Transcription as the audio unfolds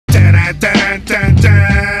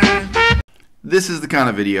This is the kind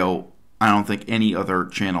of video I don't think any other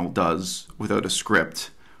channel does without a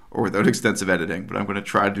script or without extensive editing, but I'm going to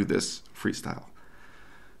try to do this freestyle.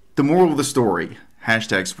 The moral of the story,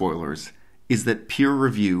 hashtag spoilers, is that peer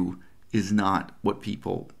review is not what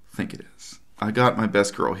people think it is. I got my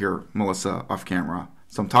best girl here, Melissa, off camera.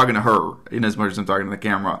 So I'm talking to her in as much as I'm talking to the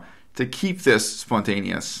camera to keep this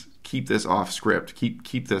spontaneous, keep this off script,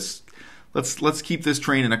 keep this. Let's keep this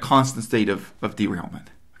train in a constant state of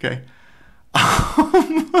derailment. Okay.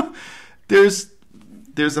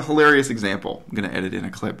 There's a hilarious example. I'm going to edit in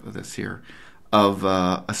a clip of this here of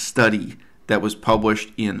a study that was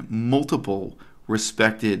published in multiple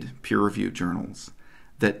respected peer-reviewed journals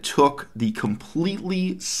that took the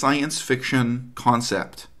completely science fiction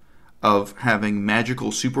concept of having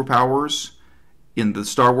magical superpowers in the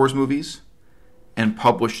Star Wars movies and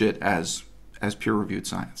published it as peer-reviewed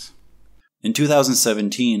science. In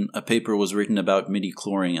 2017, a paper was written about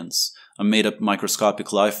midichlorians, a made-up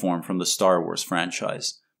microscopic life form from the Star Wars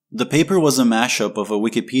franchise. The paper was a mashup of a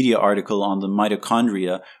Wikipedia article on the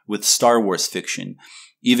mitochondria with Star Wars fiction,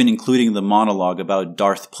 even including the monologue about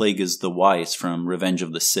Darth Plagueis the Wise from Revenge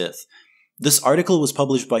of the Sith. This article was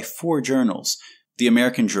published by 4 journals: the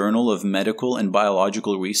American Journal of Medical and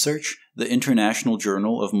Biological Research, the International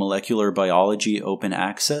Journal of Molecular Biology Open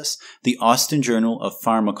Access, the Austin Journal of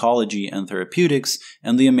Pharmacology and Therapeutics,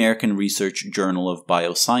 and the American Research Journal of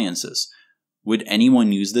Biosciences. Would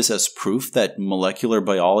anyone use this as proof that molecular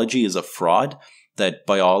biology is a fraud? That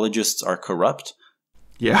biologists are corrupt?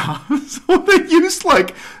 Yeah, so they used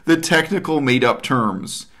like the technical made-up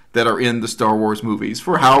terms that are in the Star Wars movies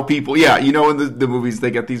for how people, in the movies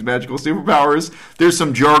they get these magical superpowers. There's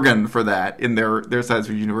some jargon for that in their science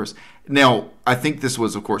fiction universe. Now, I think this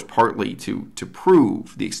was, of course, partly to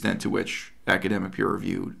prove the extent to which academic peer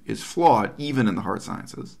review is flawed, even in the hard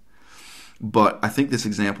sciences. But I think this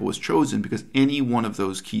example was chosen because any one of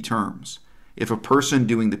those key terms, if a person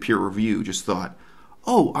doing the peer review just thought,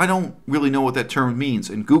 oh, I don't really know what that term means,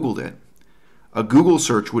 and Googled it, a Google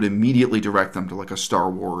search would immediately direct them to like a Star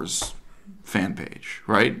Wars fan page,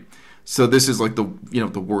 right? So this is like the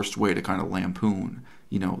worst way to kind of lampoon,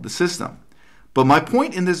 the system. But my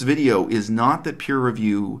point in this video is not that peer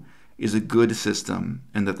review is a good system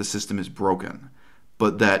and that the system is broken,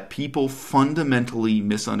 but that people fundamentally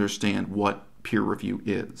misunderstand what peer review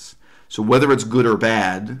is. So whether it's good or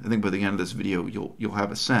bad, I think by the end of this video you'll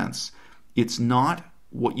have a sense. It's not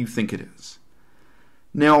what you think it is.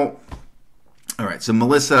 Now, all right, so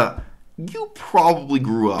Melissa, you probably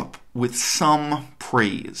grew up with some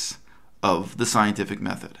praise of the scientific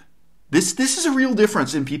method. This is a real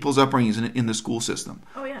difference in people's upbringings in the school system.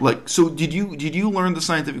 Oh yeah. Like, so did you learn the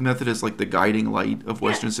scientific method as like the guiding light of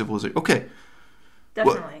Western civilization? Okay.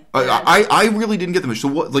 Definitely. Well, I really didn't get the message. So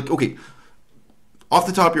what? Like, okay, off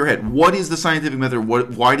the top of your head, what is the scientific method?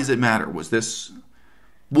 Why does it matter? Was this?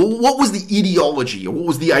 Well, what was the ideology, or what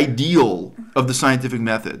was the ideal of the scientific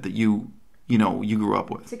method that you grew up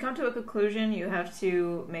with? To come to a conclusion, you have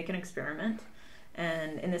to make an experiment.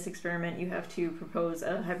 And in this experiment, you have to propose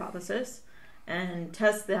a hypothesis and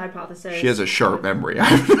test the hypothesis. She has a sharp memory. Go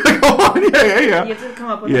on. Yeah. You have to come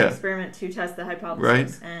up with an experiment to test the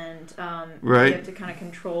hypothesis. Right. And you have to kind of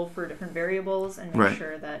control for different variables and make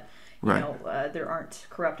sure that there aren't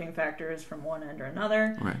corrupting factors from one end or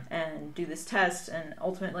another, and do this test. And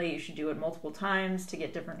ultimately, you should do it multiple times to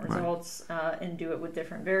get different results, and do it with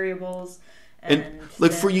different variables. And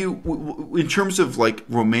like for you, in terms of like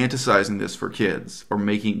romanticizing this for kids or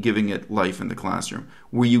giving it life in the classroom,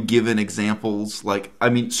 were you given examples? Like,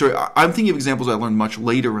 I'm thinking of examples I learned much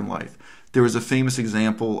later in life. There was a famous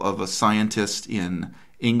example of a scientist in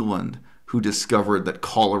England who discovered that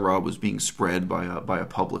cholera was being spread by a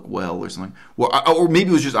public well or something. Well, or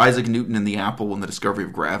maybe it was just Isaac Newton and the apple and the discovery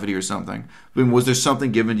of gravity or something. I mean, was there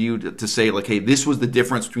something given to you to say like, hey, this was the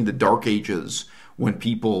difference between the Dark Ages when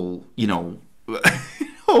people,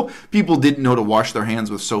 people didn't know to wash their hands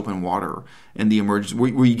with soap and water, and the emergence.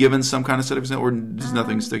 Were you given some kind of set of examples, or does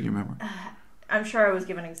nothing stick in your memory? I'm sure I was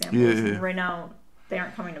given examples. Yeah. Right now, they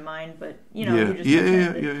aren't coming to mind, but you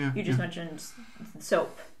just mentioned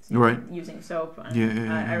soap. Right. Using soap. I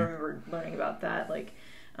remember learning about that. Like,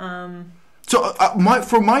 So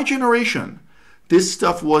for my generation, this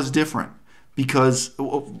stuff was different because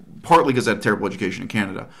partly because I had a terrible education in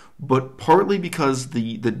Canada, but partly because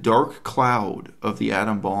the dark cloud of the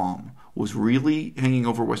atom bomb was really hanging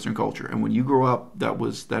over Western culture. And when you grow up, that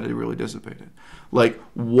had really dissipated. Like,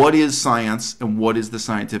 what is science and what is the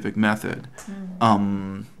scientific method?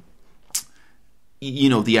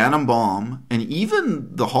 the atom bomb and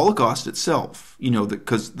even the Holocaust itself,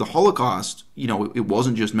 because the Holocaust, it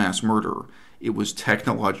wasn't just mass murder. It was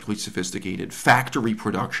technologically sophisticated factory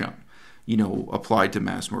production, applied to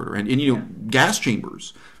mass murder. And gas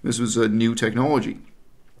chambers. This was a new technology.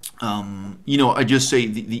 I just say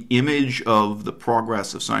the image of the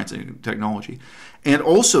progress of science and technology. And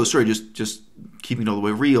also, just keeping it all the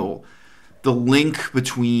way real, the link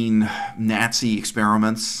between Nazi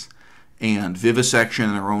experiments and vivisection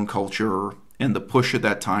in our own culture and the push at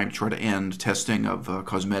that time to try to end testing of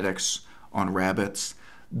cosmetics on rabbits.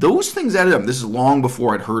 Those things added up. This is long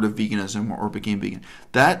before I'd heard of veganism or became vegan.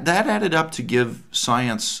 That added up to give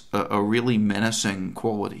science a really menacing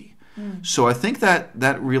quality. So I think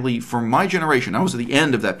that really, for my generation, I was at the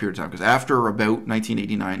end of that period of time, because after about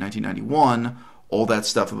 1989, 1991, all that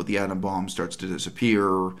stuff about the atom bomb starts to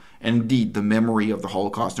disappear. And indeed, the memory of the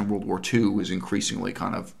Holocaust and World War II is increasingly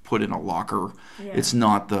kind of put in a locker. Yeah. It's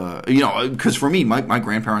not because for me, my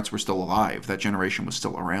grandparents were still alive. That generation was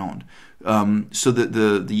still around. So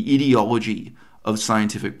the ideology of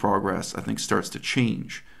scientific progress, I think, starts to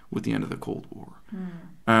change with the end of the Cold War.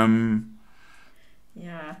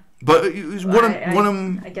 Yeah. But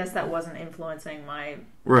I guess that wasn't influencing my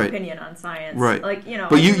opinion on science. Right. But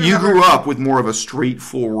you grew up with more of a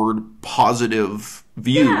straightforward, positive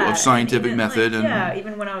view of scientific method and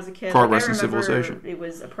even when I was a kid, progress in civilization. It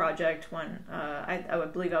was a project when I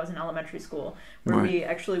would believe I was in elementary school where we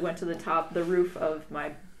actually went to the roof of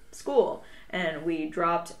my school and we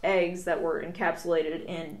dropped eggs that were encapsulated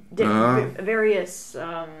in various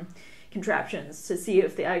contraptions to see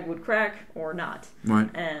if the egg would crack or not. Right.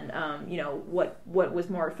 And what was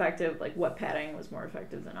more effective, like what padding was more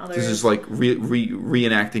effective than others. This is like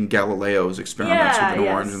reenacting Galileo's experiments with an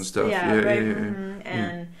orange and stuff.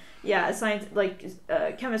 And science,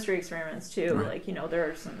 chemistry experiments too. Right.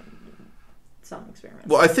 There are some experiments.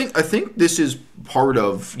 Well, I think this is part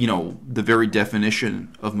of the very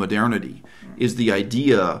definition of modernity is the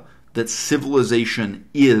idea that civilization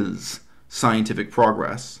is scientific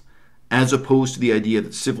progress, as opposed to the idea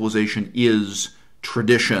that civilization is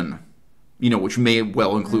tradition, which may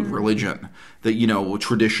well include religion. That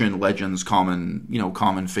tradition, legends,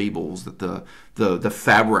 common fables. That the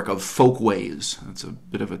fabric of folkways. That's a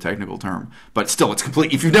bit of a technical term, but still, it's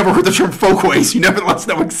complete. If you've never heard the term folkways, you nevertheless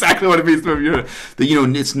know exactly what it means. That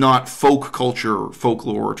it's not folk culture,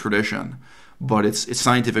 folklore, or tradition, but it's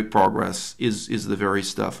scientific progress. Is the very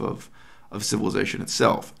stuff of civilization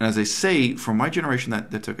itself. And as I say, for my generation,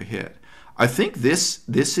 that took a hit. I think this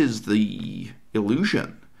is the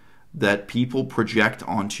illusion that people project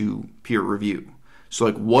onto peer review. So,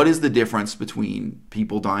 what is the difference between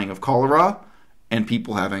people dying of cholera and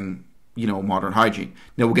people having, modern hygiene?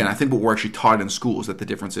 Now, again, I think what we're actually taught in school is that the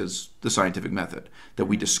difference is the scientific method, that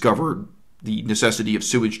we discovered the necessity of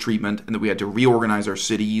sewage treatment and that we had to reorganize our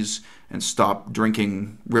cities and stop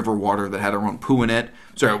drinking river water that had our own poo in it.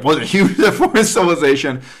 Sorry, it wasn't huge for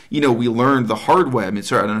civilization. We learned the hard way. I don't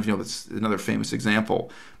know if you know, that's another famous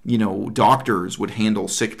example. Doctors would handle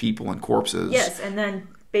sick people and corpses. Yes, and then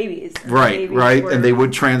babies. Right. And they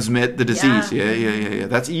would transmit the disease. Yeah.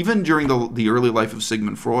 That's even during the early life of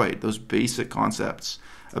Sigmund Freud. Those basic concepts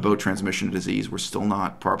about transmission of disease were still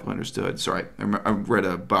not properly understood. Sorry, I read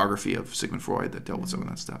a biography of Sigmund Freud that dealt with some of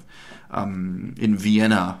that stuff. In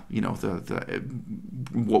Vienna,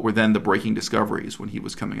 what were then the breaking discoveries when he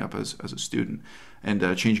was coming up as a student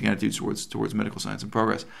and changing attitudes towards medical science and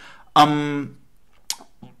progress.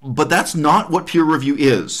 But that's not what peer review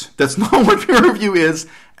is. That's not what peer review is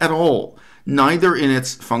at all. Neither in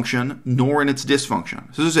its function nor in its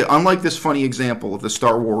dysfunction. So, as I say, unlike this funny example of the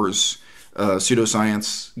Star Wars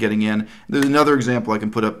pseudoscience getting in. There's another example I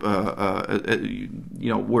can put up, where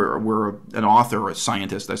an author, a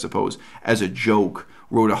scientist, I suppose, as a joke,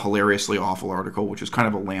 wrote a hilariously awful article, which is kind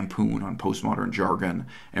of a lampoon on postmodern jargon,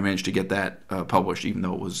 and managed to get that published, even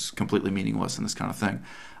though it was completely meaningless and this kind of thing.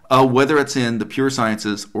 Whether it's in the pure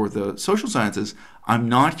sciences or the social sciences, I'm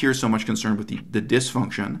not here so much concerned with the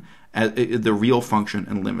dysfunction, as the real function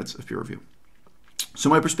and limits of peer review. So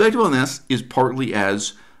my perspective on this is partly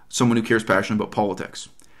as someone who cares passionately about politics.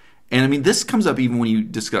 And this comes up even when you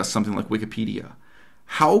discuss something like Wikipedia.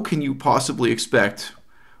 How can you possibly expect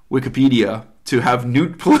Wikipedia to have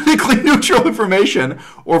politically neutral information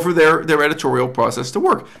or for their editorial process to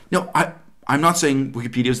work? No, I'm not saying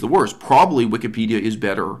Wikipedia is the worst. Probably Wikipedia is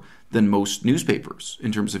better than most newspapers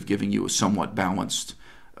in terms of giving you a somewhat balanced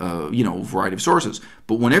variety of sources.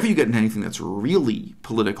 But whenever you get into anything that's really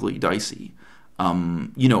politically dicey,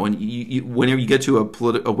 and whenever you get to a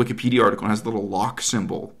Wikipedia article and has the little lock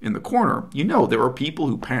symbol in the corner, there are people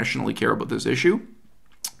who passionately care about this issue.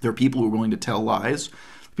 There are people who are willing to tell lies,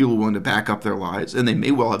 people who are willing to back up their lies, and they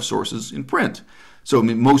may well have sources in print. So, I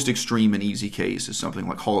mean, most extreme and easy case is something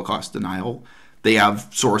like Holocaust denial. They have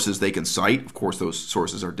sources they can cite. Of course, those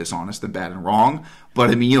sources are dishonest and bad and wrong. But,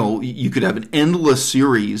 I mean, you could have an endless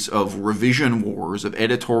series of revision wars, of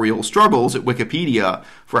editorial struggles at Wikipedia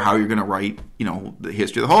for how you're going to write, the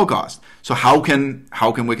history of the Holocaust. So how can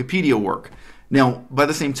Wikipedia work? Now, by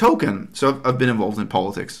the same token, so I've been involved in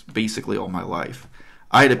politics basically all my life.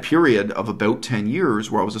 I had a period of about 10 years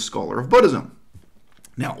where I was a scholar of Buddhism.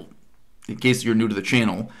 Now, in case you're new to the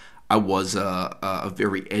channel, I was a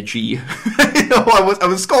very edgy, I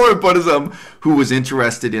was a scholar of Buddhism who was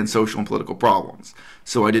interested in social and political problems.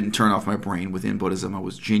 So I didn't turn off my brain within Buddhism. I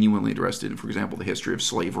was genuinely interested in, for example, the history of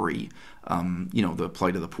slavery, the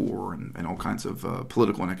plight of the poor, and all kinds of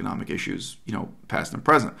political and economic issues, past and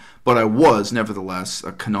present. But I was, nevertheless,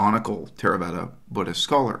 a canonical Theravada Buddhist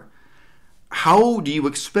scholar. How do you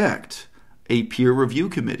expect a peer review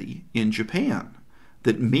committee in Japan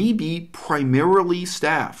that may be primarily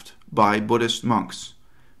staffed by Buddhist monks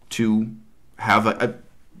to have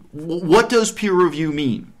what does peer review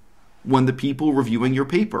mean when the people reviewing your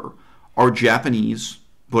paper are Japanese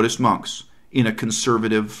Buddhist monks in a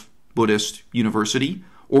conservative Buddhist university,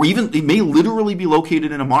 or even they may literally be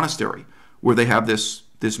located in a monastery where they have this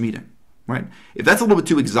meeting, right? If that's a little bit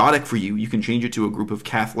too exotic for you, you can change it to a group of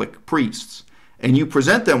Catholic priests, and you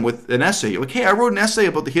present them with an essay. You're like, hey, I wrote an essay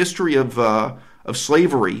about the history of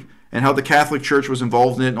slavery and how the Catholic Church was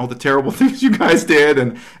involved in it and all the terrible things you guys did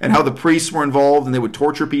and how the priests were involved and they would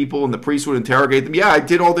torture people and the priests would interrogate them. Yeah, I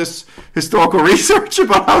did all this historical research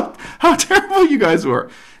about how terrible you guys were.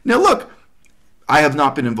 Now, look, I have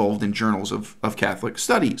not been involved in journals of Catholic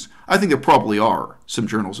studies. I think there probably are some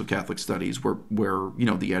journals of Catholic studies where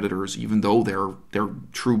the editors, even though they're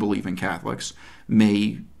true believing Catholics,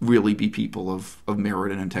 may really be people of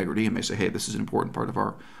merit and integrity and may say, hey, this is an important part of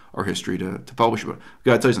our history to publish. But I've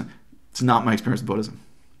got to tell you something. It's not my experience with Buddhism.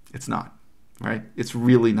 It's not, right? It's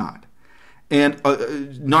really not. And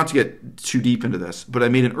not to get too deep into this, but I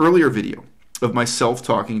made an earlier video of myself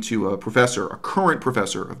talking to a current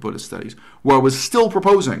professor of Buddhist studies, where I was still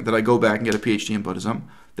proposing that I go back and get a PhD in Buddhism.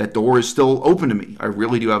 That door is still open to me. I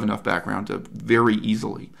really do have enough background to very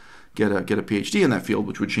easily get a PhD in that field,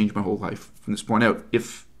 which would change my whole life from this point out,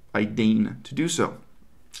 if I deign to do so.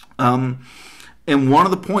 And one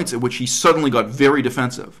of the points at which he suddenly got very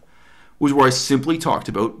defensive was where I simply talked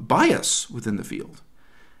about bias within the field.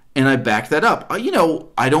 And I backed that up. I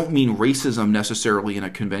don't mean racism necessarily in a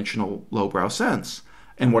conventional lowbrow sense.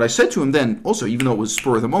 And what I said to him then, also, even though it was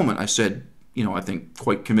spur of the moment, I said, I think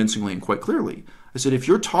quite convincingly and quite clearly, I said, if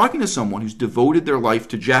you're talking to someone who's devoted their life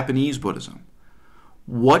to Japanese Buddhism,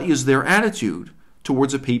 what is their attitude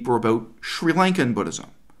towards a paper about Sri Lankan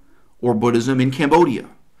Buddhism or Buddhism in Cambodia?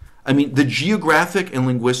 I mean, the geographic and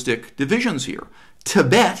linguistic divisions here.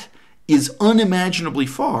 Tibet is unimaginably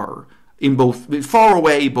far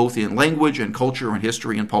away, both in language and culture and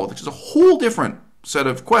history and politics. It's a whole different set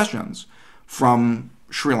of questions from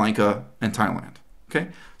Sri Lanka and Thailand. Okay,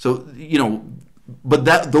 so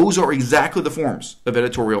but those are exactly the forms of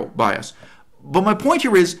editorial bias. But my point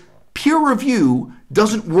here is peer review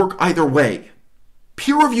doesn't work either way.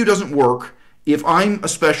 Peer review doesn't work if I'm a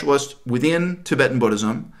specialist within Tibetan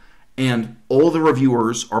Buddhism and all the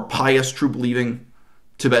reviewers are pious, true-believing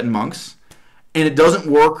Tibetan monks. And it doesn't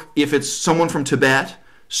work if it's someone from Tibet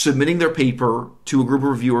submitting their paper to a group of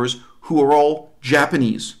reviewers who are all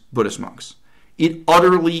Japanese Buddhist monks. It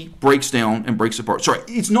utterly breaks down and breaks apart. Sorry,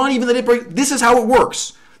 it's not even that it breaks. This is how it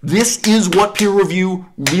works. This is what peer review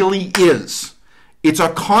really is. It's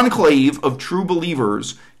a conclave of true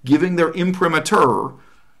believers giving their imprimatur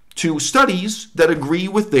to studies that agree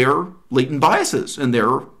with their latent biases and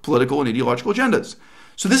their political and ideological agendas.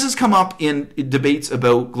 So this has come up in debates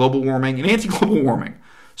about global warming and anti-global warming.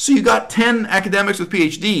 So you got 10 academics with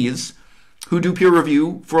PhDs who do peer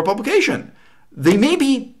review for a publication. They may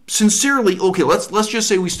be sincerely, okay, let's just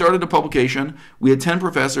say we started a publication. We had 10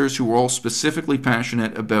 professors who were all specifically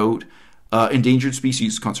passionate about endangered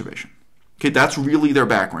species conservation. Okay, that's really their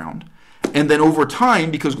background. And then over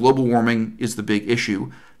time, because global warming is the big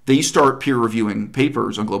issue, they start peer reviewing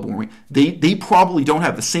papers on global warming. They probably don't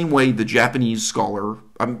have the same way the Japanese scholar,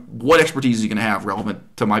 what expertise is he going to have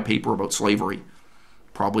relevant to my paper about slavery?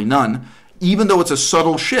 Probably none. Even though it's a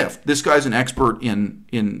subtle shift, this guy's an expert in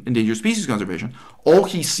endangered species conservation. All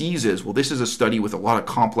he sees is, well, this is a study with a lot of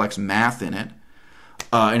complex math in it,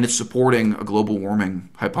 and it's supporting a global warming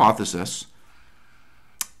hypothesis.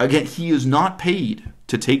 Again, he is not paid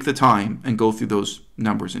to take the time and go through those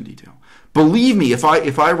numbers in detail. Believe me, if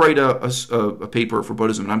I write a paper for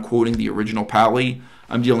Buddhism and I'm quoting the original Pali,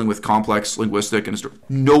 I'm dealing with complex linguistic and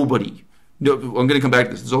nobody. No, I'm going to come back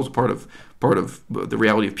to this. It's also part of the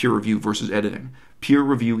reality of peer review versus editing. Peer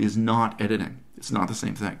review is not editing. It's not the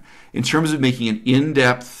same thing. In terms of making an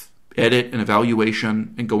in-depth edit and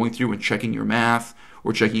evaluation and going through and checking your math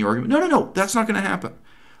or checking your argument, no, that's not going to happen.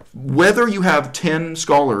 Whether you have 10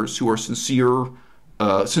 scholars who are sincere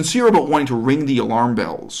about wanting to ring the alarm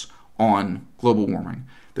bells on global warming,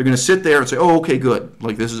 they're going to sit there and say, oh, okay, good.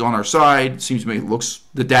 Like, this is on our side. Seems to me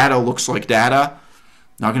the data looks like data.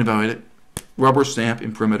 Not going to evaluate it. Rubber stamp,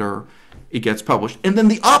 imprimatur, it gets published. And then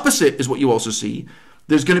the opposite is what you also see.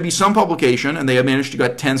 There's going to be some publication, and they have managed to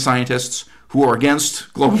get 10 scientists who are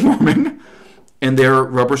against global warming, and they're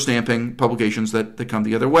rubber stamping publications that come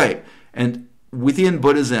the other way. And within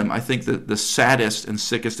Buddhism, I think that the saddest and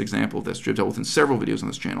sickest example of this, which I've dealt with in several videos on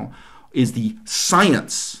this channel, is the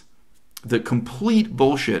science, the complete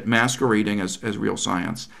bullshit masquerading as real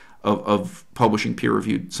science of publishing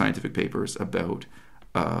peer-reviewed scientific papers about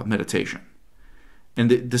meditation. And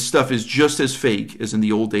this stuff is just as fake as in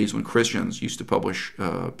the old days when Christians used to publish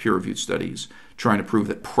peer-reviewed studies trying to prove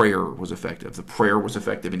that prayer was effective. The prayer was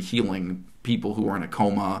effective in healing people who were in a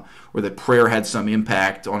coma, or that prayer had some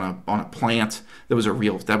impact on a plant that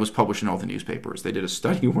was published in all the newspapers. They did a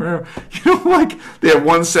study where, like they had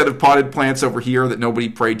one set of potted plants over here that nobody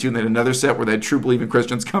prayed to, and then another set where they had true believing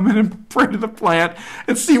Christians come in and pray to the plant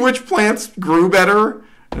and see which plants grew better.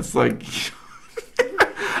 It's like...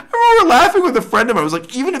 I remember laughing with a friend of mine. I was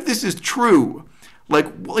like, even if this is true, like,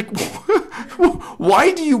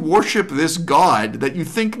 why do you worship this God that you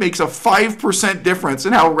think makes a 5% difference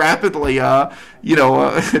in how rapidly, a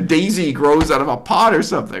daisy grows out of a pot or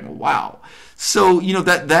something? Wow. So,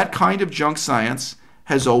 that kind of junk science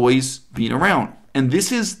has always been around. And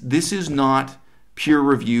this is not peer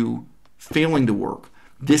review failing to work.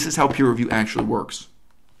 This is how peer review actually works.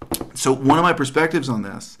 So one of my perspectives on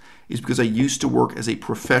this is because I used to work as a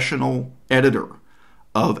professional editor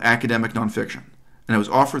of academic nonfiction. And I was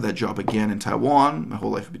offered that job again in Taiwan. My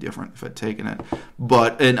whole life would be different if I'd taken it.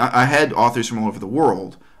 And I had authors from all over the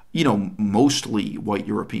world, mostly white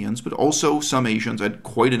Europeans, but also some Asians. I had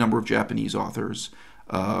quite a number of Japanese authors,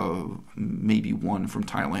 maybe one from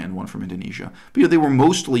Thailand, one from Indonesia. But they were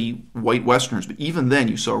mostly white Westerners. But even then,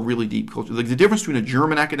 you saw a really deep culture. Like the difference between a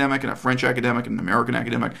German academic and a French academic and an American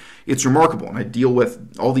academic, it's remarkable. And I deal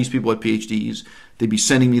with all these people at PhDs. They'd be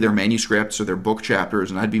sending me their manuscripts or their book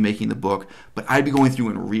chapters, and I'd be making the book. But I'd be going through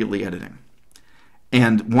and really editing.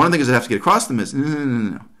 And one of the things I have to get across to them is,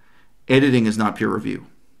 no. Editing is not peer review.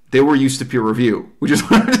 They were used to peer review, which is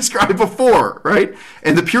what I described before, right?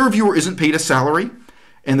 And the peer reviewer isn't paid a salary.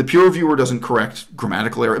 And the peer reviewer doesn't correct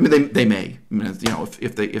grammatical error. I mean, they may,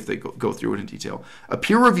 if they go through it in detail. A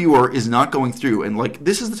peer reviewer is not going through, and like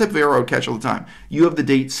this is the type of error I would catch all the time. You have the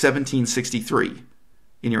date 1763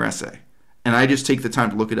 in your essay, and I just take the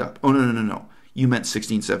time to look it up. Oh no, you meant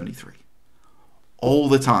 1673. All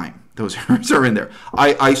the time, those errors are in there.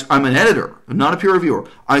 I'm an editor, I'm not a peer reviewer.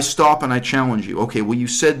 I stop and I challenge you. Okay, well, you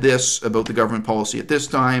said this about the government policy at this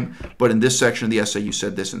time, but in this section of the essay, you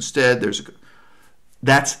said this instead.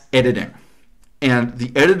 That's editing. And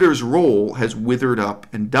the editor's role has withered up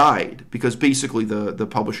and died because basically the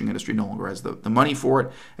publishing industry no longer has the money for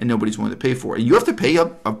it and nobody's willing to pay for it. And you have to pay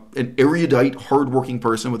an erudite, hardworking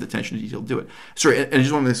person with attention to detail to do it. Sorry, and I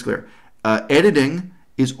just want to make this clear. Editing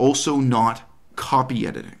is also not copy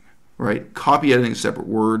editing, right? Copy editing is a separate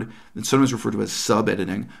word that's sometimes referred to as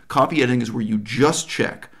sub-editing. Copy editing is where you just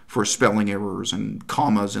check for spelling errors and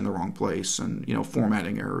commas in the wrong place and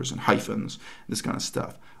formatting errors and hyphens, this kind of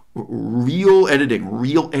stuff. Real editing,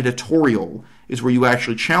 real editorial is where you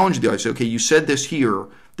actually challenge the author. Say, okay, you said this here,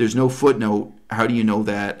 there's no footnote, how do you know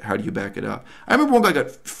that? How do you back it up? I remember one guy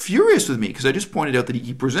got furious with me because I just pointed out that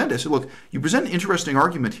he presented. I said, look, you present an interesting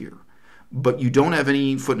argument here, but you don't have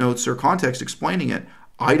any footnotes or context explaining it.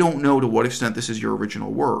 I don't know to what extent this is your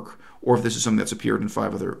original work, or if this is something that's appeared in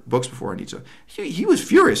 5 other books before I need to. He was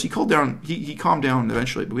furious. He calmed down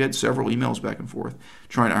eventually, but we had several emails back and forth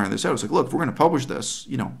trying to iron this out. I was like, look, if we're going to publish this,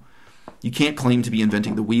 you can't claim to be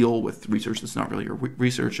inventing the wheel with research that's not really your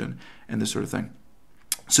research and this sort of thing.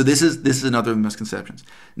 So this is another misconceptions.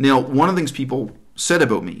 Now, one of the things people said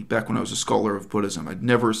about me back when I was a scholar of Buddhism, I'd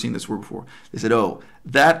never seen this word before. They said, oh,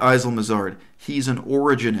 that Eisel Mazard, he's an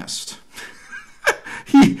originist.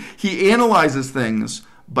 He analyzes things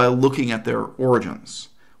by looking at their origins,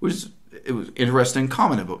 it was interesting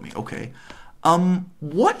comment about me. Okay,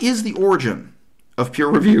 what is the origin of peer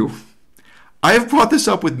review? I have brought this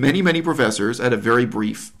up with many professors. I had a very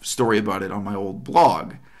brief story about it on my old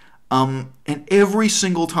blog, and every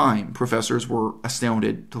single time professors were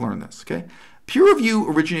astounded to learn this. Okay, peer review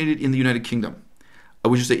originated in the United Kingdom. I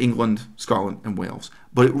would just say England, Scotland, and Wales.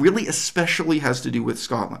 But it really especially has to do with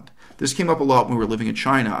Scotland. This came up a lot when we were living in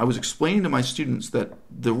China. I was explaining to my students that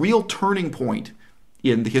the real turning point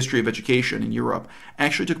in the history of education in Europe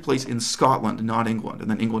actually took place in Scotland, not England. And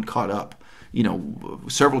then England caught up,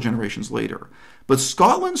 several generations later. But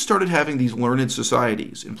Scotland started having these learned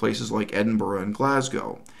societies in places like Edinburgh and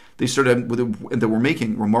Glasgow. They were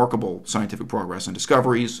making remarkable scientific progress and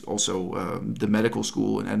discoveries, also the medical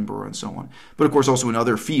school in Edinburgh and so on. But of course also in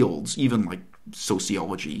other fields, even like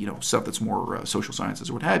sociology, stuff that's more social sciences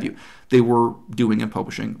or what have you. They were doing and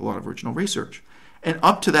publishing a lot of original research. And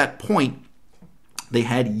up to that point, they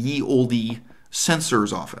had ye olde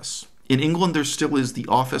censor's office. In England, there still is the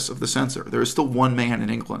office of the censor. There is still one man in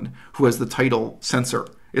England who has the title censor.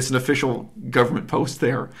 It's an official government post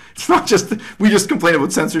there. It's not just, we just complain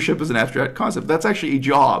about censorship as an abstract concept. That's actually a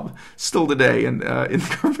job still today in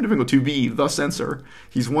the government of England, to be the censor.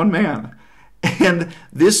 He's one man. And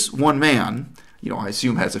this one man, I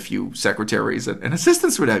assume has a few secretaries and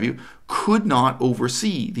assistants, what have you, could not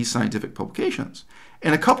oversee these scientific publications.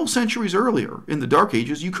 And a couple centuries earlier, in the Dark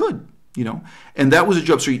Ages, you could. And that was a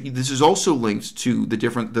job. So this is also linked to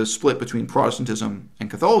the split between Protestantism and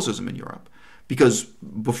Catholicism in Europe. Because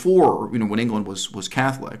before, when England was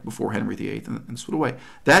Catholic, before Henry VIII and split away,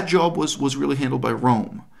 that job was really handled by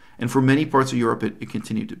Rome. And for many parts of Europe, it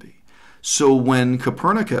continued to be. So when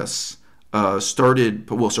Copernicus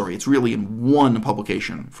it's really in one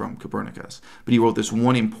publication from Copernicus, but he wrote this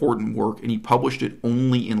one important work, and he published it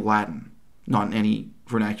only in Latin, not in any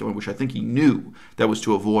vernacular, which I think he knew that was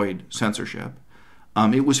to avoid censorship.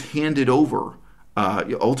 It was handed over.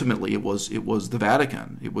 Ultimately, it was the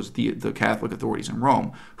Vatican, it was the Catholic authorities in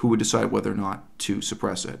Rome who would decide whether or not to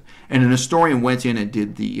suppress it. And an historian went in and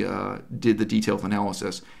did the detailed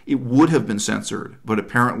analysis. It would have been censored, but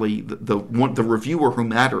apparently the reviewer who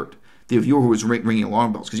mattered, the viewer who was ringing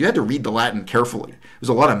alarm bells, because you had to read the Latin carefully. It was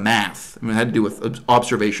a lot of math. It had to do with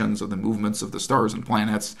observations of the movements of the stars and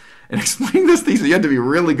planets. And explaining this thesis, you had to be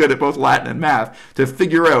really good at both Latin and math to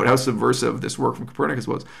figure out how subversive this work from Copernicus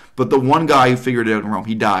was. But the one guy who figured it out in Rome,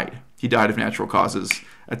 he died. He died of natural causes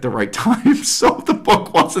at the right time, so the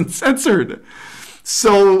book wasn't censored.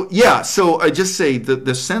 So I just say that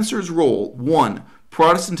the censor's role, one,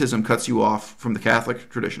 Protestantism cuts you off from the Catholic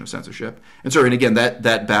tradition of censorship. And again,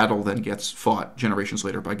 that battle then gets fought generations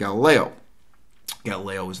later by Galileo.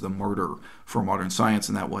 Galileo is the martyr for modern science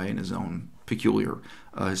in that way, in his own peculiar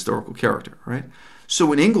historical character, right?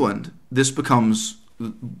 So in England, this becomes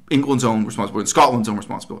England's own responsibility, Scotland's own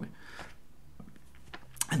responsibility.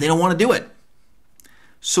 And they don't want to do it.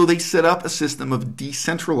 So they set up a system of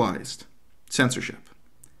decentralized censorship.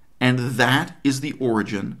 And that is the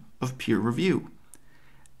origin of peer review.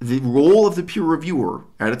 The role of the peer reviewer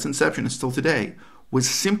at its inception and still today was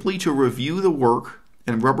simply to review the work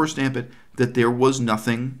and rubber stamp it that there was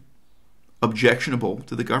nothing objectionable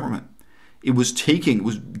to the government. It was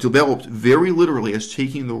developed very literally as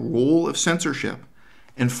taking the role of censorship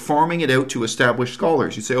and farming it out to established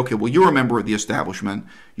scholars. You say, okay, well, you're a member of the establishment.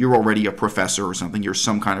 You're already a professor or something. You're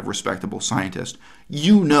some kind of respectable scientist.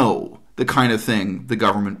 You know the kind of thing the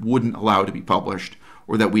government wouldn't allow to be published,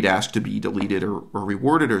 or that we'd ask to be deleted or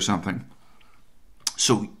reworded or something.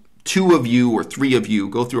 So 2 of you or 3 of you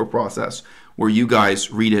go through a process where you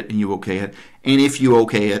guys read it and you okay it. And if you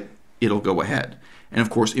okay it, it'll go ahead. And of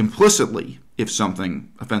course, implicitly, if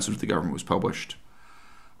something offensive to the government was published,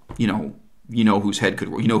 you know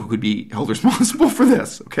who could be held responsible for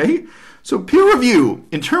this, okay? So peer review,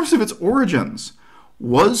 in terms of its origins,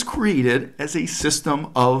 was created as a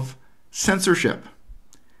system of censorship.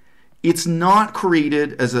 It's not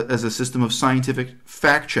created as a system of scientific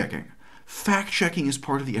fact-checking. Fact-checking is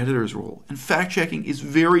part of the editor's role, and fact-checking is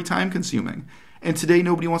very time-consuming. And today,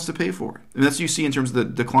 nobody wants to pay for it. And that's what you see in terms of the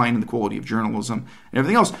decline in the quality of journalism and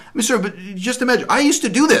everything else. I mean, sir, but just imagine, I used to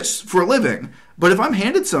do this for a living, but if I'm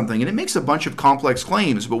handed something and it makes a bunch of complex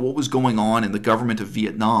claims about what was going on in the government of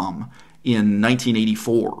Vietnam in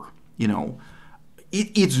 1984,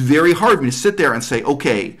 it's very hard for me to sit there and say,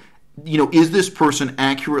 okay, is this person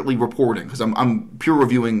accurately reporting? Because I'm peer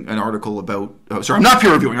reviewing an article about, I'm not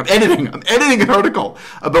peer reviewing, I'm editing an article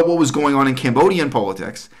about what was going on in Cambodian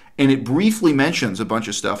politics, and it briefly mentions a bunch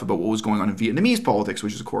of stuff about what was going on in Vietnamese politics,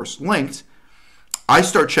 which is of course linked. I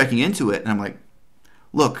start checking into it, and I'm like,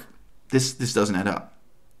 look, this doesn't add up.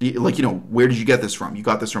 Where did you get this from? You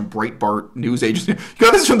got this from Breitbart news agency. You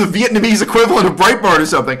got this from the Vietnamese equivalent of Breitbart or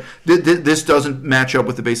something. This doesn't match up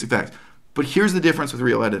with the basic facts. But here's the difference with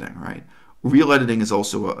real editing, right? Real editing is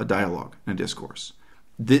also a dialogue and a discourse.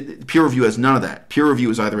 Peer review has none of that. Peer review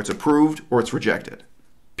is either it's approved or it's rejected.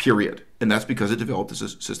 period. And that's because it developed as a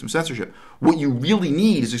system of censorship. What you really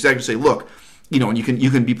need is exactly to say, look, and you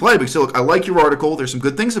can be polite, but say, look, I like your article, there's some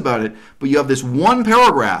good things about it, but you have this one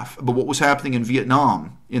paragraph about what was happening in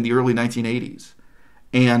Vietnam in the early 1980s.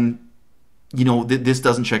 And, this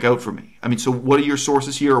doesn't check out for me. I mean, so what are your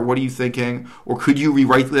sources here, or what are you thinking? Or could you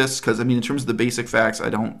rewrite this? Because, I mean, in terms of the basic facts, I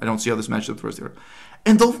don't see how this matches up with the rest of the article.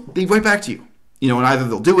 And they write back to you. And either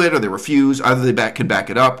they'll do it or they refuse. Either they can back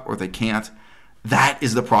it up or they can't. That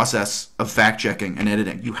is the process of fact-checking and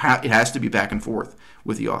editing. It has to be back and forth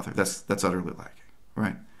with the author. That's utterly lacking,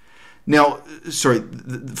 right? Now, sorry,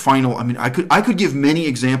 the final, I mean, I could give many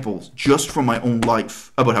examples just from my own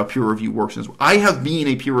life about how peer review works. I have been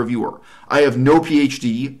a peer reviewer. I have no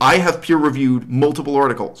PhD. I have peer-reviewed multiple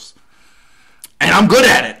articles. And I'm good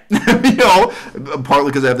at it, partly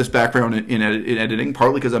because I have this background in editing,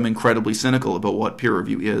 partly because I'm incredibly cynical about what peer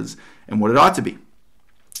review is and what it ought to be.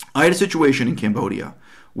 I had a situation in Cambodia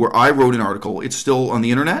where I wrote an article. It's still on the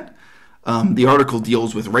internet. The article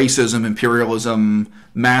deals with racism, imperialism,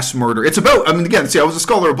 mass murder. It's about, I was a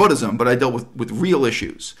scholar of Buddhism, but I dealt with real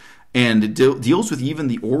issues. And it deals with even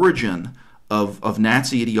the origin of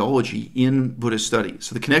Nazi ideology in Buddhist studies.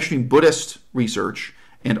 So the connection between Buddhist research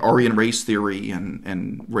and Aryan race theory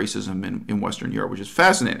and racism in Western Europe, which is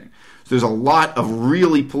fascinating. So there's a lot of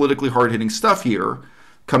really politically hard-hitting stuff here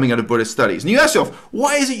coming out of Buddhist studies. And you ask yourself,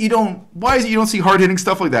 why is it you don't see hard-hitting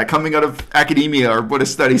stuff like that coming out of academia or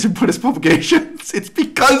Buddhist studies or Buddhist publications? It's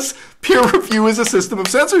because peer review is a system of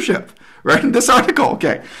censorship, right? In this article,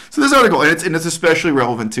 okay. So this article, and it's especially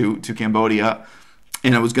relevant to Cambodia,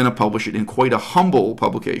 and I was going to publish it in quite a humble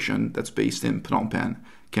publication that's based in Phnom Penh,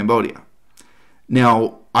 Cambodia.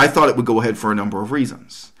 Now, I thought it would go ahead for a number of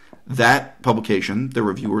reasons. That publication, the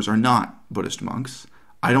reviewers are not Buddhist monks.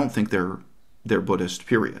 I don't think they're Buddhist,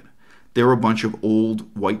 period. They're a bunch of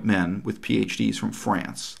old white men with PhDs from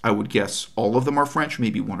France. I would guess all of them are French,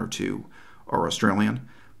 maybe one or two are Australian,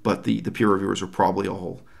 but the peer reviewers are probably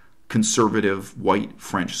all conservative white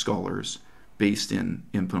French scholars based in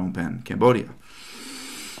Phnom Penh, Cambodia.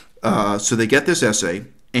 So they get this essay,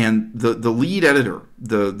 and the lead editor,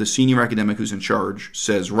 the senior academic who's in charge,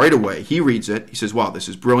 says right away, he reads it, he says, wow, this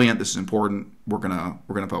is brilliant, this is important, we're gonna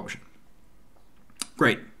publish it.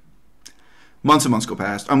 Great. Months and months go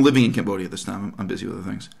past. I'm living in Cambodia this time. I'm busy with other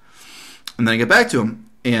things. And then I get back to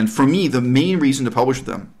them. And for me, the main reason to publish with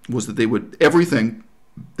them was that everything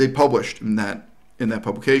they published in that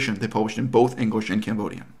publication, they published in both English and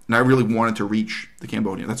Cambodian. And I really wanted to reach the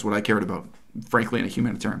Cambodian. That's what I cared about, frankly, in a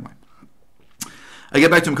humanitarian way. I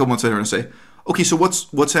get back to him a couple months later and I say, okay, so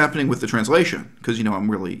what's happening with the translation? Because,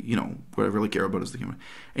 I'm really, what I really care about is the Cambodian.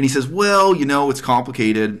 And he says, well, it's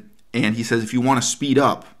complicated. And he says, if you want to speed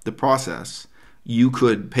up the process, you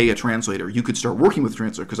could pay a translator. You could start working with a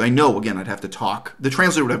translator, because I know, again, I'd have to talk. The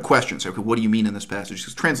translator would have questions. Okay, what do you mean in this passage?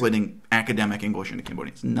 Because translating academic English into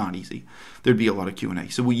Cambodian is not easy. There'd be a lot of Q&A.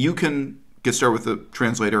 So you can get started with the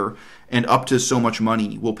translator, and up to so much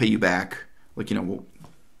money, we'll pay you back.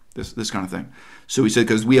 This kind of thing. So he said,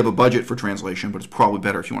 because we have a budget for translation, but it's probably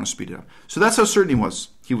better if you want to speed it up. So that's how certain he was.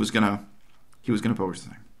 He was gonna publish the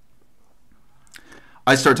thing.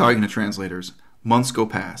 I start talking to translators. Months go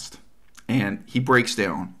past. And he breaks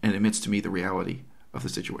down and admits to me the reality of the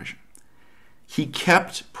situation. He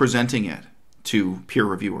kept presenting it to peer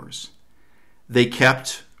reviewers. They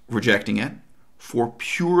kept rejecting it for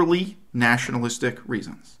purely nationalistic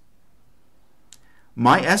reasons.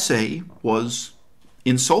 My essay was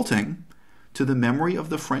insulting to the memory of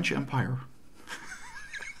the French Empire.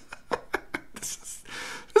 This is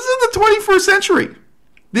the 21st century.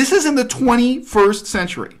 This is in the 21st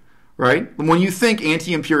century. Right? When you think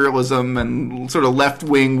anti-imperialism and sort of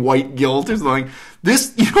left-wing white guilt or something,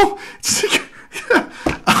 this,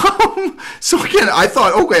 so again, I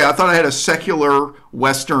thought I had a secular,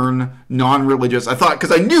 Western, non-religious,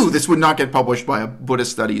 because I knew this would not get published by a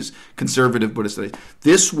Buddhist studies, conservative Buddhist studies.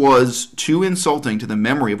 This was too insulting to the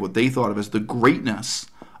memory of what they thought of as the greatness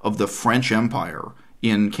of the French Empire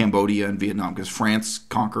in Cambodia and Vietnam, because France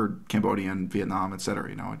conquered Cambodia and Vietnam, etc.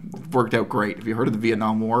 It worked out great. Have you heard of the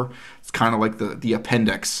Vietnam War? It's kind of like the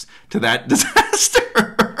appendix to that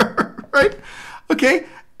disaster, right? Okay,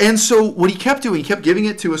 and so what he kept doing, he kept giving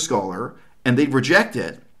it to a scholar, and they'd reject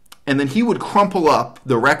it, and then he would crumple up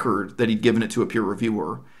the record that he'd given it to a peer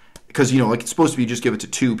reviewer, because it's supposed to be you just give it to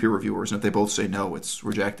two peer reviewers, and if they both say no, it's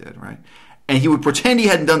rejected, right? And he would pretend he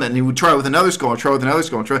hadn't done that, and he would try with another scholar,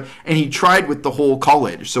 and he tried with the whole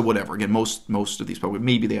college. So whatever. Again, most of these people,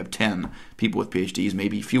 maybe they have 10 people with PhDs,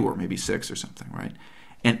 maybe fewer, maybe 6 or something, right?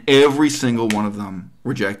 And every single one of them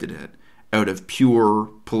rejected it out of pure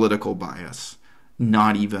political bias,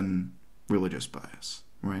 not even religious bias.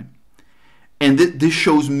 right? And this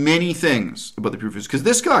shows many things about the peer reviewers. Because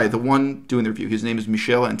this guy, the one doing the review, his name is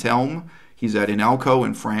Michel Antelme. He's at INALCO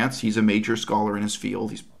in France. He's a major scholar in his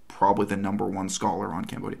field. He's probably the #1 scholar on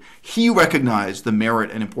Cambodia. He recognized the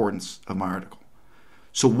merit and importance of my article.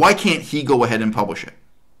 So why can't he go ahead and publish it?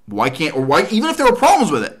 Why, even if there are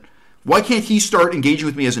problems with it, why can't he start engaging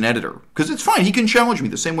with me as an editor? Because it's fine. He can challenge me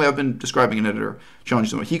the same way I've been describing an editor challenging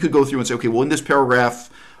someone. He could go through and say, okay, well, in this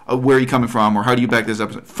paragraph, where are you coming from? Or how do you back this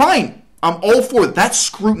up? Fine. I'm all for it. That's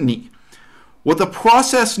scrutiny. What the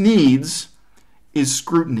process needs is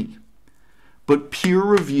scrutiny. But peer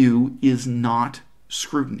review is not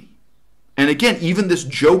scrutiny. And again, even this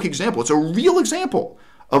joke example, it's a real example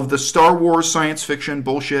of the Star Wars science fiction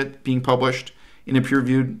bullshit being published in a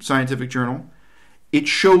peer-reviewed scientific journal. It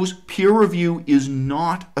shows peer review is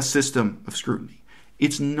not a system of scrutiny.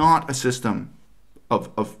 It's not a system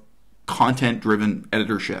of content-driven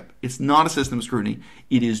editorship. It's not a system of scrutiny.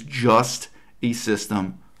 It is just a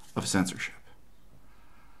system of censorship.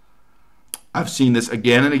 I've seen this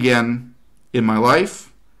again and again in my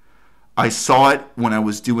life. I saw it when I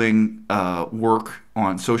was doing work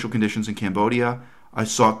on social conditions in Cambodia. I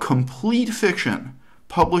saw complete fiction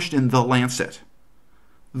published in The Lancet.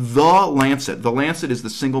 The Lancet. The Lancet is the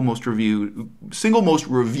single most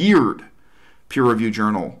revered peer-reviewed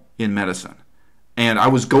journal in medicine. And I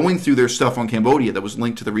was going through their stuff on Cambodia that was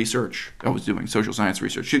linked to the research I was doing, social science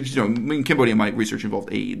research. In Cambodia, my research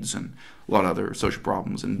involved AIDS and a lot of other social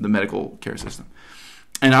problems in the medical care system.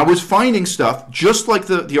 And I was finding stuff, just like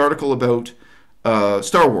the article about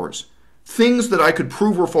Star Wars, things that I could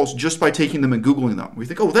prove were false just by taking them and Googling them. We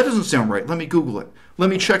think, oh, that doesn't sound right. Let me Google it. Let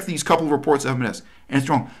me check these couple of reports of MS. And it's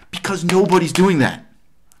wrong, because nobody's doing that.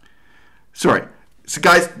 Sorry. So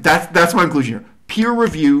guys, that's my conclusion here. Peer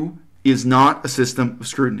review is not a system of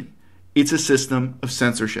scrutiny. It's a system of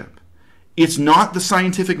censorship. It's not the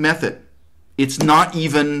scientific method. It's not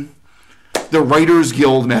even the Writers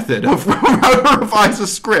Guild method of how to revise a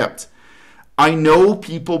script. I know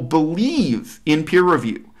people believe in peer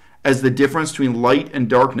review as the difference between light and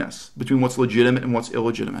darkness, between what's legitimate and what's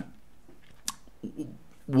illegitimate.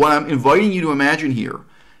 What I'm inviting you to imagine here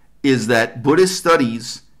is that Buddhist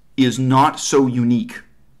studies is not so unique.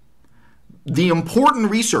 The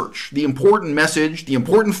important research, the important message, the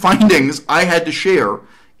important findings I had to share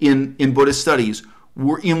in Buddhist studies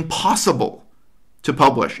were impossible to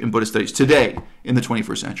publish in Buddhist studies today in the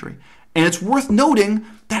 21st century. And it's worth noting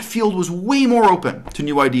that field was way more open to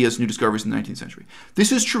new ideas, new discoveries in the 19th century.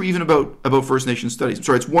 This is true even about First Nation studies. I'm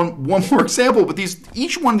sorry, it's one more example, but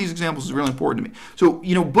each one of these examples is really important to me.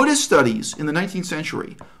 So, Buddhist studies in the 19th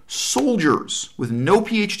century, soldiers with no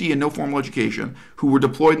PhD and no formal education who were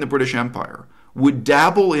deployed in the British Empire would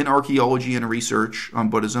dabble in archaeology and research on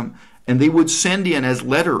Buddhism, and they would send in as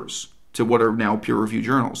letters to what are now peer-reviewed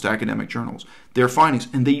journals, to academic journals, their findings,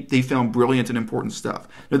 and they found brilliant and important stuff.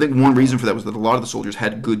 And I think one reason for that was that a lot of the soldiers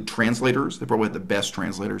had good translators. They probably had the best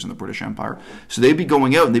translators in the British Empire. So they'd be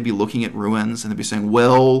going out and they'd be looking at ruins, and they'd be saying,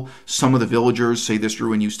 well, some of the villagers say this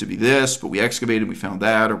ruin used to be this, but we excavated and we found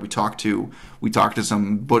that, or we talked to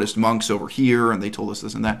some Buddhist monks over here, and they told us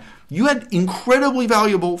this and that. You had incredibly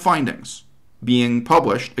valuable findings being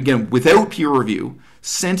published, again, without peer review,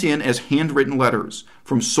 sent in as handwritten letters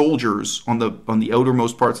from soldiers on the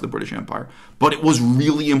outermost parts of the British Empire. But it was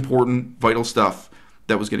really important, vital stuff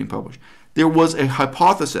that was getting published. There was a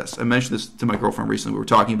hypothesis. I mentioned this to my girlfriend recently. We were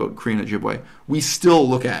talking about Korean Ojibwe. We still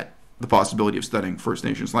look at the possibility of studying First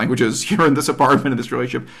Nations languages here in this apartment, in this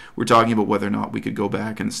relationship. We're talking about whether or not we could go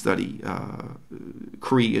back and study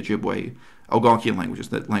Cree, Ojibwe, Algonquian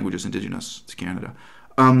languages indigenous to Canada.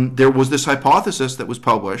 There was this hypothesis that was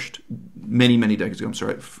published many, many decades ago. I'm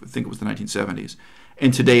sorry, I think it was the 1970s.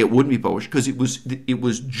 And today it wouldn't be published because it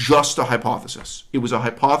was just a hypothesis. It was a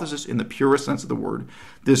hypothesis in the purest sense of the word.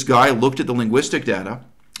 This guy looked at the linguistic data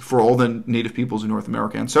for all the native peoples in North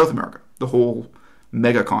America and South America, the whole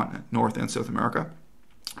mega continent, North and South America,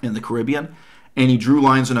 and the Caribbean. And he drew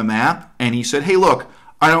lines on a map, and he said, hey, look,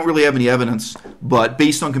 I don't really have any evidence, but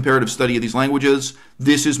based on comparative study of these languages,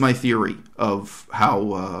 this is my theory of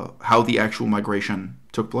how the actual migration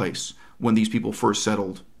took place when these people first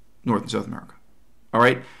settled North and South America. All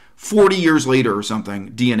right? 40 years later or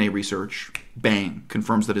something, DNA research, bang,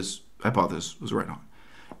 confirms that his hypothesis was right on.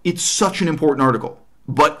 It's such an important article,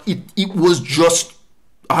 but it was just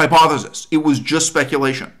a hypothesis. It was just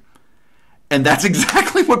speculation. And that's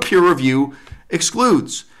exactly what peer review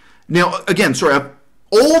excludes. Now, again, sorry,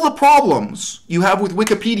 all the problems you have with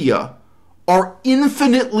Wikipedia are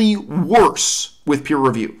infinitely worse with peer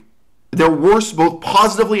review. They're worse both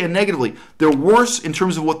positively and negatively. They're worse in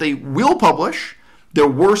terms of what they will publish, They're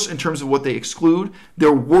worse in terms of what they exclude.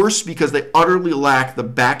 They're worse because they utterly lack the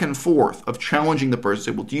back and forth of challenging the person.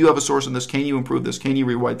 Say, well, do you have a source on this? Can you improve this? Can you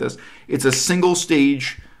rewrite this? It's a single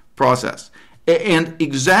stage process. And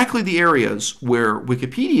exactly the areas where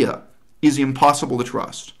Wikipedia is impossible to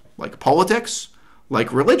trust, like politics,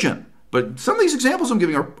 like religion. But some of these examples I'm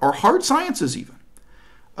giving are hard sciences even.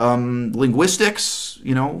 Linguistics,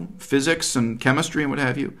 physics and chemistry and what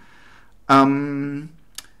have you.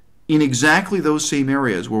 In exactly those same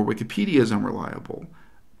areas where Wikipedia is unreliable,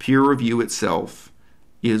 peer review itself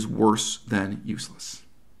is worse than useless.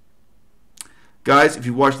 Guys, if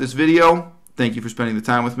you watched this video, thank you for spending the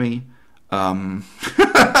time with me.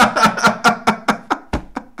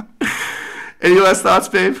 Any last thoughts,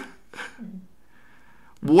 babe?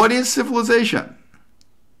 What is civilization?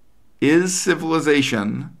 Is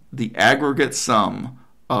civilization the aggregate sum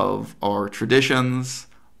of our traditions,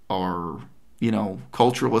 our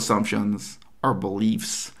cultural assumptions, our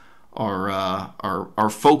beliefs, our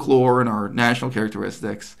folklore and our national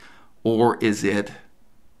characteristics, or is it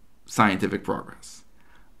scientific progress?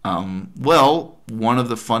 Well, one of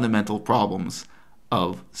the fundamental problems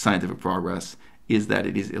of scientific progress is that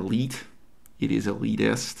it is elite, it is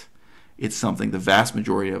elitist, it's something the vast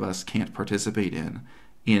majority of us can't participate in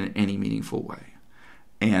any meaningful way.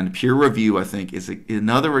 And peer review, I think, is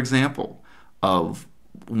another example of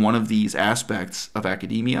one of these aspects of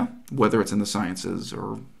academia, whether it's in the sciences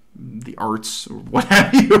or the arts or what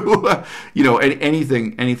have you,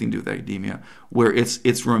 anything to do with academia, where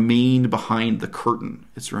it's remained behind the curtain.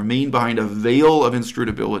 It's remained behind a veil of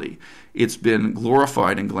inscrutability. It's been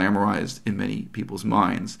glorified and glamorized in many people's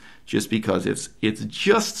minds just because it's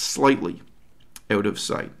just slightly out of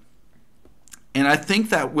sight. And I think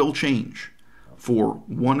that will change for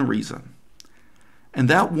one reason. And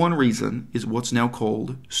that one reason is what's now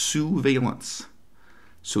called sousveillance.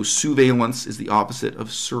 So sousveillance is the opposite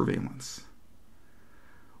of surveillance.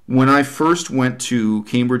 When I first went to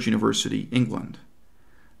Cambridge University, England,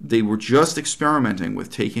 they were just experimenting with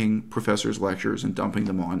taking professors' lectures and dumping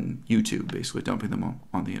them on YouTube, basically dumping them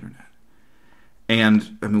on the internet.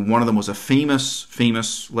 And one of them was a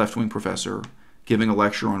famous left-wing professor giving a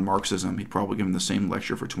lecture on Marxism. He'd probably given the same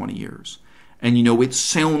lecture for 20 years. And it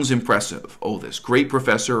sounds impressive. Oh, this great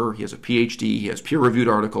professor, he has a PhD, he has peer-reviewed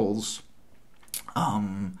articles,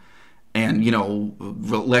 and,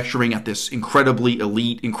 lecturing at this incredibly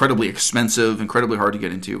elite, incredibly expensive, incredibly hard to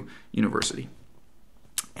get into university.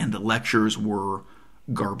 And the lectures were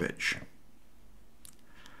garbage.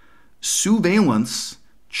 Sousveillance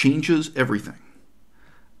changes everything.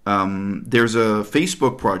 There's a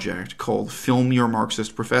Facebook project called Film Your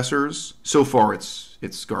Marxist Professors. So far,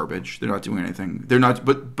 it's garbage. They're not doing anything.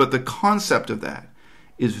 But the concept of that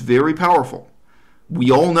is very powerful. We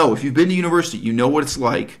all know, if you've been to university, you know what it's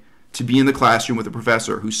like to be in the classroom with a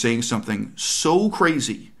professor who's saying something so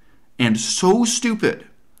crazy and so stupid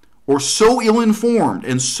or so ill-informed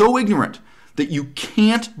and so ignorant that you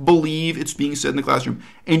can't believe it's being said in the classroom,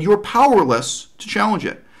 and you're powerless to challenge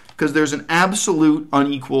it because there's an absolute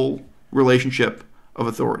unequal relationship of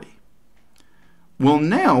authority. Well,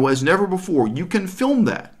 now, as never before, you can film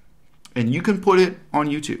that and you can put it on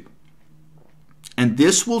YouTube. And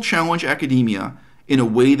this will challenge academia in a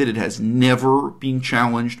way that it has never been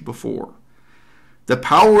challenged before. The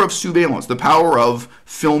power of sousveillance, the power of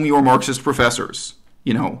Film Your Marxist Professors,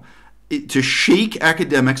 to shake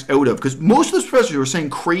academics out of, because most of those professors who are saying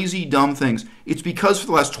crazy, dumb things, it's because for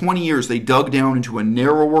the last 20 years they dug down into a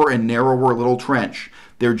narrower and narrower little trench.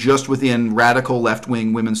 They're just within radical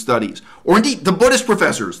left-wing women's studies. Or indeed, the Buddhist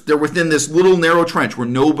professors, they're within this little narrow trench where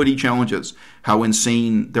nobody challenges how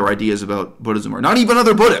insane their ideas about Buddhism are. Not even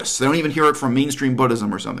other Buddhists. They don't even hear it from mainstream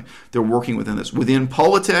Buddhism or something. They're working within this. Within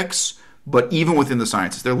politics, but even within the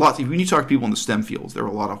sciences. There are lots. When you talk to people in the STEM fields, there are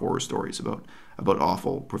a lot of horror stories about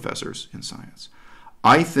awful professors in science.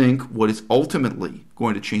 I think what is ultimately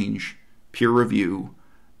going to change peer review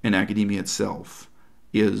in academia itself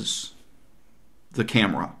is the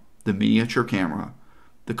camera, the miniature camera,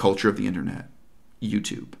 the culture of the internet,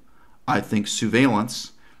 YouTube. I think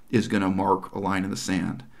sousveillance is going to mark a line in the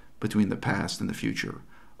sand between the past and the future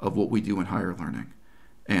of what we do in higher learning.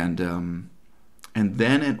 And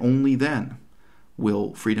then and only then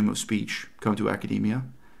will freedom of speech come to academia,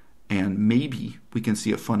 and maybe we can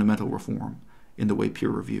see a fundamental reform in the way peer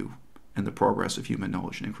review and the progress of human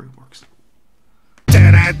knowledge and inquiry works.